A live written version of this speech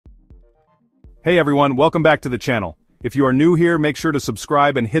Hey everyone, welcome back to the channel. If you are new here, make sure to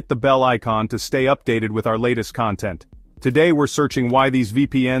subscribe and hit the bell icon to stay updated with our latest content. Today we're searching why these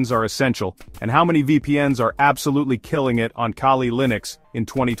VPNs are essential, and how many VPNs are absolutely killing it on Kali Linux in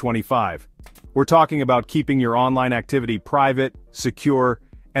 2025. We're talking about keeping your online activity private, secure,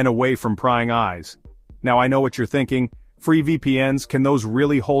 and away from prying eyes. Now I know what you're thinking, free VPNs, can those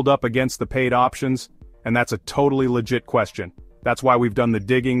really hold up against the paid options? And that's a totally legit question. That's why we've done the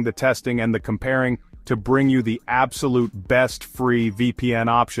digging, the testing, and the comparing to bring you the absolute best free VPN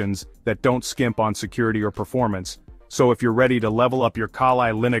options that don't skimp on security or performance. So if you're ready to level up your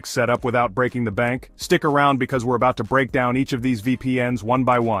Kali Linux setup without breaking the bank, stick around because we're about to break down each of these VPNs one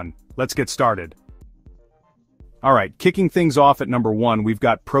by one. Let's get started. Alright, kicking things off at number 1, we've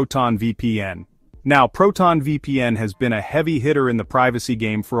got ProtonVPN. Now, ProtonVPN has been a heavy hitter in the privacy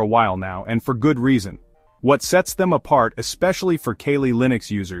game for a while now, and for good reason. What sets them apart, especially for Kali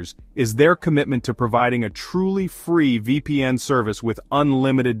Linux users, is their commitment to providing a truly free VPN service with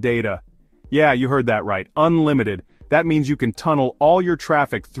unlimited data. Yeah, you heard that right, unlimited. That means you can tunnel all your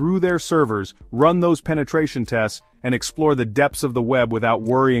traffic through their servers, run those penetration tests, and explore the depths of the web without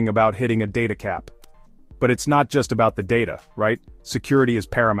worrying about hitting a data cap. But it's not just about the data, right? Security is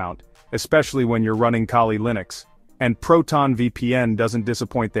paramount, especially when you're running Kali Linux. And ProtonVPN doesn't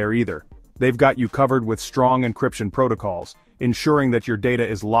disappoint there either. They've got you covered with strong encryption protocols, ensuring that your data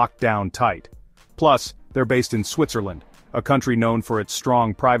is locked down tight. Plus, they're based in Switzerland, a country known for its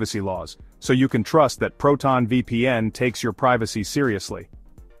strong privacy laws, so you can trust that ProtonVPN takes your privacy seriously.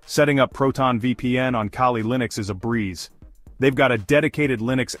 Setting up ProtonVPN on Kali Linux is a breeze. They've got a dedicated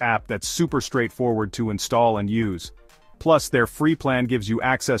Linux app that's super straightforward to install and use. Plus, their free plan gives you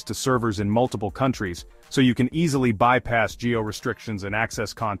access to servers in multiple countries, so you can easily bypass geo-restrictions and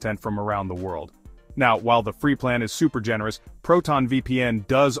access content from around the world. Now, while the free plan is super generous, ProtonVPN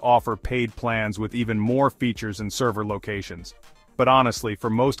does offer paid plans with even more features and server locations. But honestly, for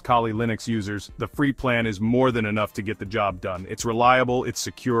most Kali Linux users, the free plan is more than enough to get the job done. It's reliable, it's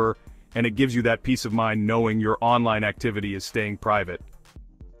secure, and it gives you that peace of mind knowing your online activity is staying private.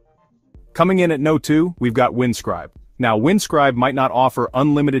 Coming in at No. 2, we've got Windscribe. Now, Windscribe might not offer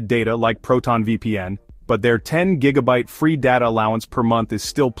unlimited data like ProtonVPN, but their 10 GB free data allowance per month is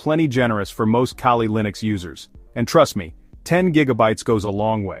still plenty generous for most Kali Linux users. And trust me, 10 GB goes a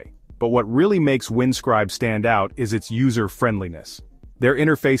long way. But what really makes Windscribe stand out is its user-friendliness. Their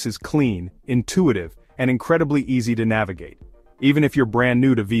interface is clean, intuitive, and incredibly easy to navigate. Even if you're brand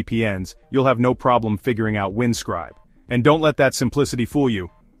new to VPNs, you'll have no problem figuring out Windscribe. And don't let that simplicity fool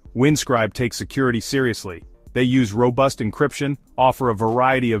you. Windscribe takes security seriously. They use robust encryption, offer a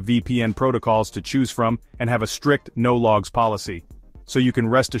variety of VPN protocols to choose from, and have a strict no-logs policy. So you can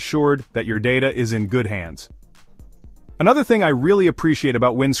rest assured that your data is in good hands. Another thing I really appreciate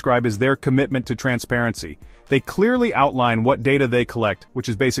about Windscribe is their commitment to transparency. They clearly outline what data they collect, which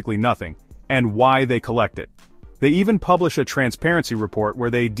is basically nothing, and why they collect it. They even publish a transparency report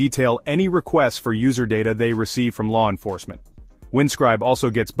where they detail any requests for user data they receive from law enforcement. Windscribe also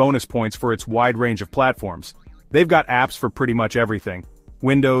gets bonus points for its wide range of platforms. They've got apps for pretty much everything.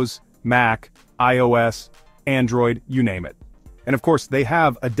 Windows, Mac, iOS, Android, you name it. And of course, they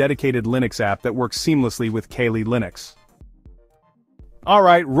have a dedicated Linux app that works seamlessly with Kali Linux.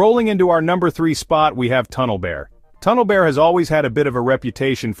 Alright, rolling into our number 3 spot, we have TunnelBear. TunnelBear has always had a bit of a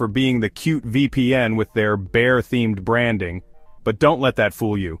reputation for being the cute VPN with their bear-themed branding, but don't let that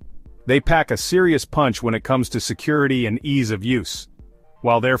fool you. They pack a serious punch when it comes to security and ease of use.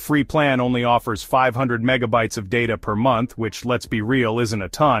 While their free plan only offers 500 megabytes of data per month, which, let's be real, isn't a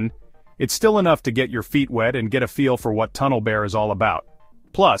ton, it's still enough to get your feet wet and get a feel for what TunnelBear is all about.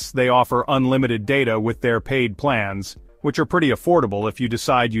 Plus, they offer unlimited data with their paid plans, which are pretty affordable if you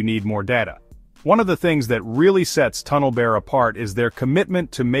decide you need more data. One of the things that really sets TunnelBear apart is their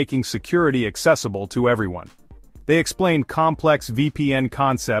commitment to making security accessible to everyone. They explain complex VPN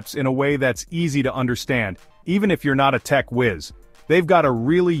concepts in a way that's easy to understand, even if you're not a tech whiz. They've got a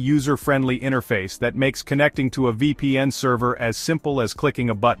really user-friendly interface that makes connecting to a VPN server as simple as clicking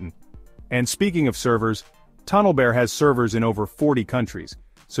a button. And speaking of servers, TunnelBear has servers in over 40 countries,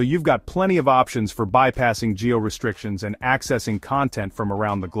 so you've got plenty of options for bypassing geo-restrictions and accessing content from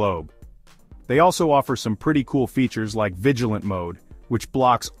around the globe. They also offer some pretty cool features like Vigilant Mode, which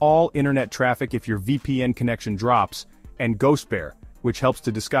blocks all internet traffic if your VPN connection drops, and GhostBear, which helps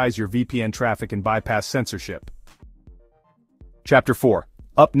to disguise your VPN traffic and bypass censorship. Chapter 4.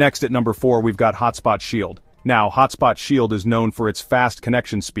 Up next at number 4 we've got Hotspot Shield. Now, Hotspot Shield is known for its fast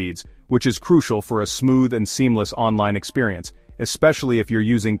connection speeds, which is crucial for a smooth and seamless online experience, especially if you're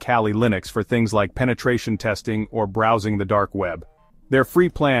using Kali Linux for things like penetration testing or browsing the dark web. Their free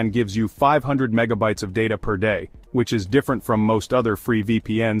plan gives you 500 megabytes of data per day, which is different from most other free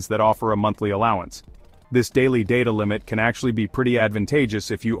VPNs that offer a monthly allowance. This daily data limit can actually be pretty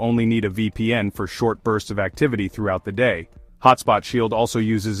advantageous if you only need a VPN for short bursts of activity throughout the day. Hotspot Shield also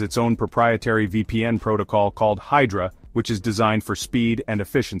uses its own proprietary VPN protocol called Hydra, which is designed for speed and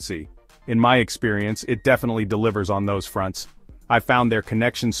efficiency. In my experience, it definitely delivers on those fronts. I found their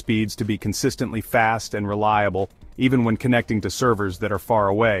connection speeds to be consistently fast and reliable, even when connecting to servers that are far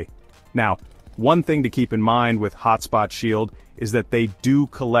away. Now, one thing to keep in mind with Hotspot Shield is that they do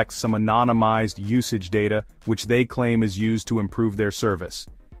collect some anonymized usage data, which they claim is used to improve their service.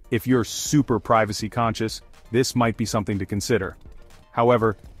 If you're super privacy conscious, this might be something to consider.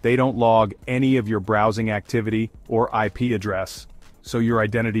 However, they don't log any of your browsing activity or IP address, so your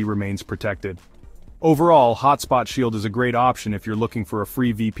identity remains protected. Overall, Hotspot Shield is a great option if you're looking for a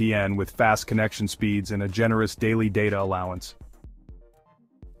free VPN with fast connection speeds and a generous daily data allowance.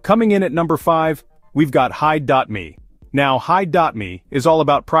 Coming in at number 5, we've got Hide.me. Now, Hide.me is all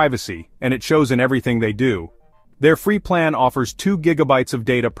about privacy, and it shows in everything they do. Their free plan offers 2 gigabytes of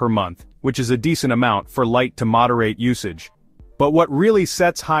data per month, which is a decent amount for light to moderate usage. But what really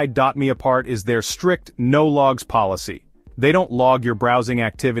sets Hide.me apart is their strict no-logs policy. They don't log your browsing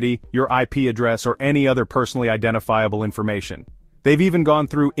activity, your IP address, or any other personally identifiable information. They've even gone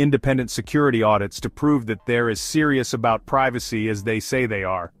through independent security audits to prove that they're as serious about privacy as they say they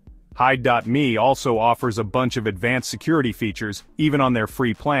are. Hide.me also offers a bunch of advanced security features, even on their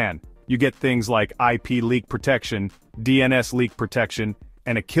free plan. You get things like IP leak protection, DNS leak protection,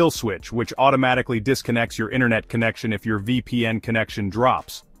 and a kill switch, which automatically disconnects your internet connection if your VPN connection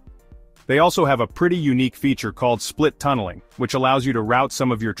drops. They also have a pretty unique feature called split tunneling, which allows you to route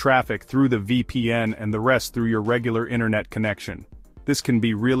some of your traffic through the VPN and the rest through your regular internet connection. This can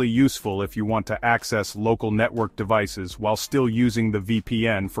be really useful if you want to access local network devices while still using the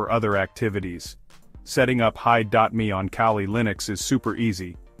VPN for other activities. Setting up Hide.me on Kali Linux is super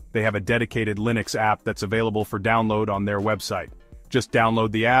easy. They have a dedicated Linux app that's available for download on their website. Just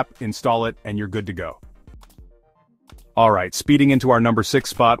download the app, install it, and you're good to go. Alright, speeding into our number 6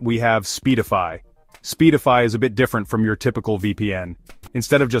 spot, we have Speedify. Speedify is a bit different from your typical VPN.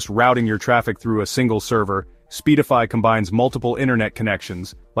 Instead of just routing your traffic through a single server, Speedify combines multiple internet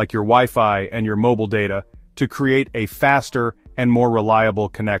connections, like your Wi-Fi and your mobile data, to create a faster and more reliable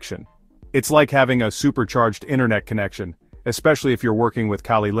connection. It's like having a supercharged internet connection, especially if you're working with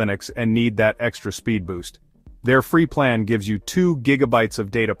Kali Linux and need that extra speed boost. Their free plan gives you 2 gigabytes of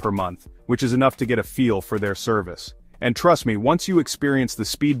data per month, which is enough to get a feel for their service. And trust me, once you experience the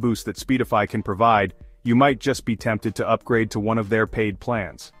speed boost that Speedify can provide, you might just be tempted to upgrade to one of their paid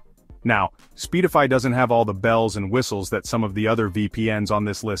plans. Now, Speedify doesn't have all the bells and whistles that some of the other VPNs on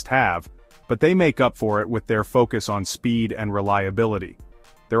this list have, but they make up for it with their focus on speed and reliability.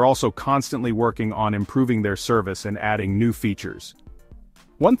 They're also constantly working on improving their service and adding new features.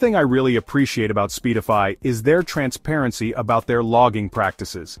 One thing I really appreciate about Speedify is their transparency about their logging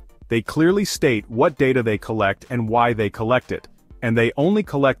practices. They clearly state what data they collect and why they collect it, and they only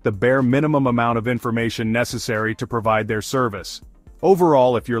collect the bare minimum amount of information necessary to provide their service.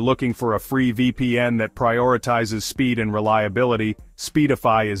 Overall, if you're looking for a free VPN that prioritizes speed and reliability,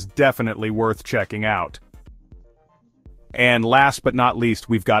 Speedify is definitely worth checking out. And last but not least,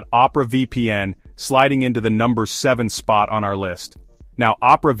 we've got Opera VPN sliding into the number 7 spot on our list. Now,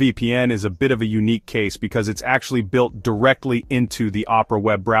 Opera VPN is a bit of a unique case because it's actually built directly into the Opera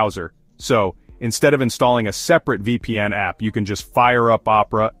web browser. So, instead of installing a separate VPN app, you can just fire up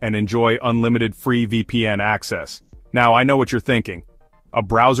Opera and enjoy unlimited free VPN access. Now, I know what you're thinking. A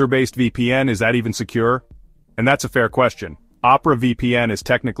browser-based VPN, is that even secure? And that's a fair question. Opera VPN is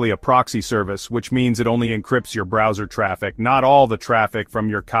technically a proxy service, which means it only encrypts your browser traffic, not all the traffic from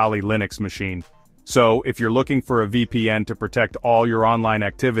your Kali Linux machine. So, if you're looking for a VPN to protect all your online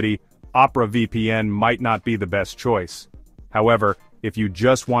activity, Opera VPN might not be the best choice. However, if you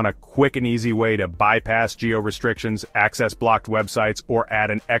just want a quick and easy way to bypass geo-restrictions, access blocked websites, or add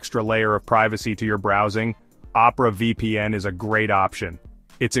an extra layer of privacy to your browsing, Opera VPN is a great option.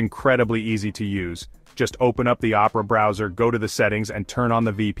 It's incredibly easy to use. Just open up the Opera browser, go to the settings, and turn on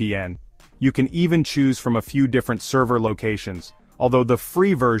the VPN. You can even choose from a few different server locations, although the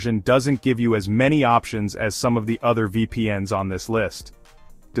free version doesn't give you as many options as some of the other VPNs on this list.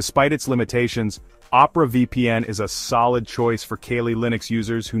 Despite its limitations, Opera VPN is a solid choice for Kali Linux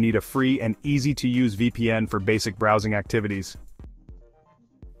users who need a free and easy-to-use VPN for basic browsing activities.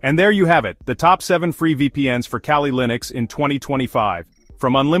 And there you have it, the top 7 free VPNs for Kali Linux in 2025.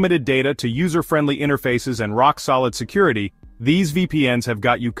 From unlimited data to user-friendly interfaces and rock-solid security, these VPNs have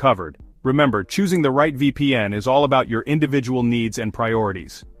got you covered. Remember, choosing the right VPN is all about your individual needs and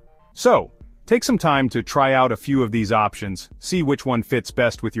priorities. So, take some time to try out a few of these options, see which one fits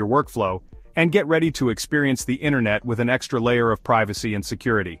best with your workflow, and get ready to experience the internet with an extra layer of privacy and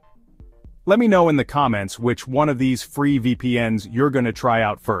security. Let me know in the comments which one of these free VPNs you're gonna try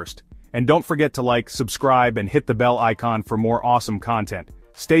out first. And don't forget to like, subscribe, and hit the bell icon for more awesome content.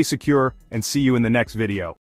 Stay secure, and see you in the next video.